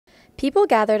People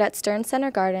gathered at Stern Center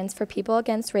Gardens for People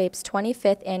Against Rape's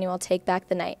 25th annual Take Back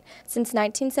the Night. Since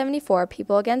 1974,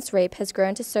 People Against Rape has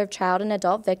grown to serve child and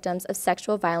adult victims of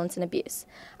sexual violence and abuse.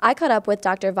 I caught up with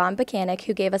Dr. Vaughn Buchanan,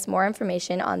 who gave us more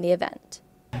information on the event.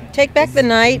 Take Back the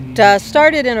Night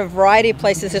started in a variety of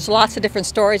places. There's lots of different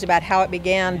stories about how it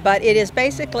began, but it is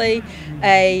basically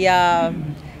a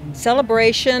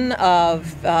celebration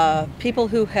of people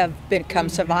who have become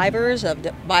survivors of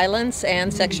violence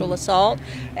and sexual assault.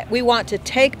 We want to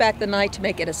take back the night to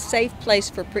make it a safe place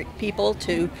for people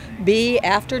to be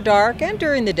after dark and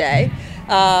during the day,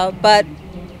 but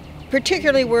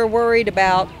particularly we're worried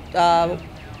about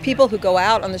people who go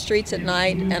out on the streets at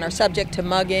night and are subject to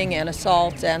mugging and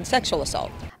assault and sexual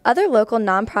assault. Other local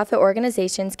nonprofit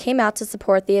organizations came out to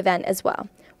support the event as well.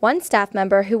 One staff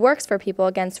member who works for People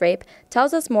Against Rape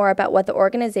tells us more about what the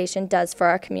organization does for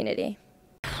our community.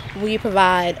 We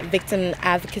provide victim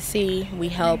advocacy, we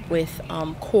help with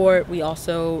court, we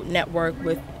also network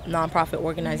with other nonprofit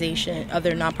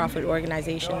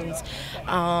organizations.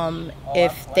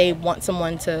 If they want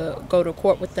someone to go to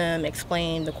court with them,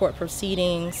 explain the court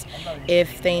proceedings,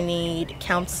 if they need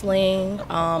counseling,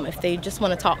 if they just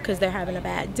want to talk because they're having a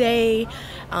bad day,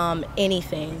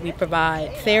 anything. We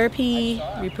provide therapy,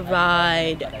 we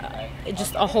provide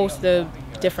just a host of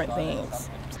different things.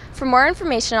 For more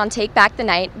information on Take Back the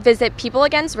Night, visit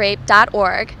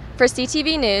peopleagainstrape.org. For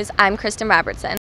CTV News, I'm Kristyn Robertson.